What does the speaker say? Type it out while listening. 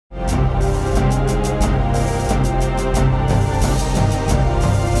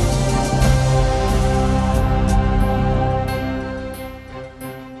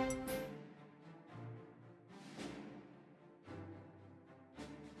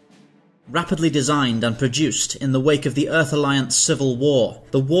Rapidly designed and produced in the wake of the Earth Alliance Civil War,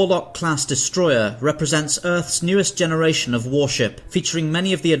 the Warlock Class destroyer represents Earth's newest generation of warship, featuring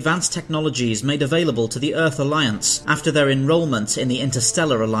many of the advanced technologies made available to the Earth Alliance after their enrollment in the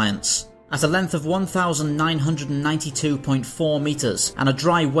Interstellar Alliance. At a length of 1,992.4 meters and a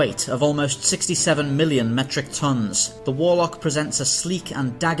dry weight of almost 67 million metric tons, the Warlock presents a sleek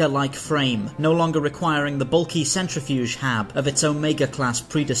and dagger-like frame, no longer requiring the bulky centrifuge hab of its Omega-class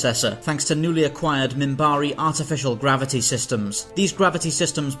predecessor, thanks to newly acquired Minbari artificial gravity systems. These gravity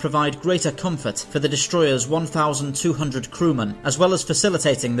systems provide greater comfort for the destroyer's 1,200 crewmen, as well as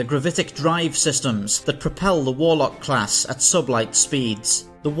facilitating the gravitic drive systems that propel the Warlock class at sublight speeds.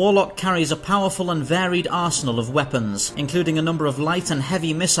 The Warlock carries a powerful and varied arsenal of weapons, including a number of light and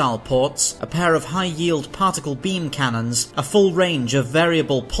heavy missile ports, a pair of high-yield particle beam cannons, a full range of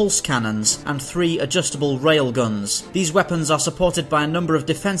variable pulse cannons, and 3 adjustable railguns. These weapons are supported by a number of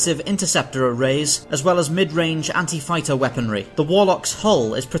defensive interceptor arrays, as well as mid-range anti-fighter weaponry. The Warlock's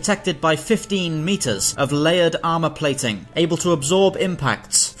hull is protected by 15 meters of layered armor plating, able to absorb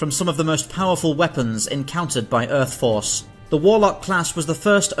impacts from some of the most powerful weapons encountered by Earth Force. The Warlock class was the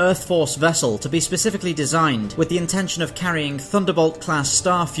first Earth Force vessel to be specifically designed with the intention of carrying Thunderbolt-class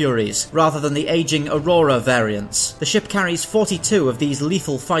Star Furies rather than the aging Aurora variants. The ship carries 42 of these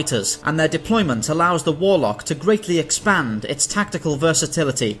lethal fighters, and their deployment allows the Warlock to greatly expand its tactical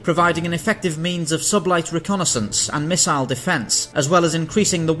versatility, providing an effective means of sublight reconnaissance and missile defense, as well as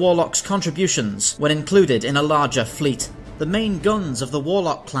increasing the Warlock's contributions when included in a larger fleet. The main guns of the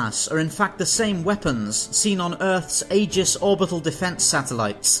Warlock class are in fact the same weapons seen on Earth's Aegis orbital defense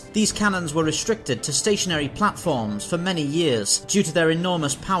satellites. These cannons were restricted to stationary platforms for many years due to their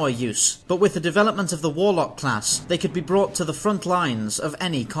enormous power use, but with the development of the Warlock class, they could be brought to the front lines of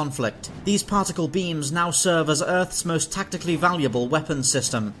any conflict. These particle beams now serve as Earth's most tactically valuable weapon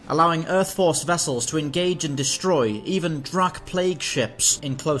system, allowing Earth Force vessels to engage and destroy even Drak Plague ships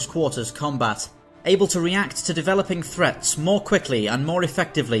in close quarters combat. Able to react to developing threats more quickly and more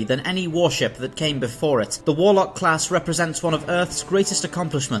effectively than any warship that came before it, the Warlock class represents one of Earth's greatest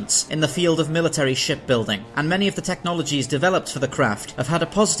accomplishments in the field of military shipbuilding, and many of the technologies developed for the craft have had a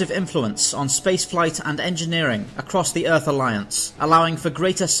positive influence on spaceflight and engineering across the Earth Alliance, allowing for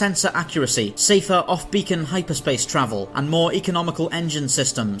greater sensor accuracy, safer off-beacon hyperspace travel, and more economical engine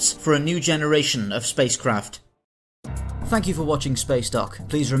systems for a new generation of spacecraft. Thank you for watching Spacedock.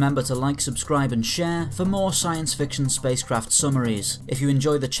 Please remember to like, subscribe and share for more science fiction spacecraft summaries. If you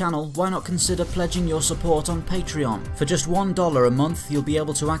enjoy the channel, why not consider pledging your support on Patreon? For just $1 a month, you'll be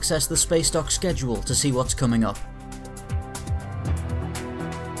able to access the Spacedock schedule to see what's coming up.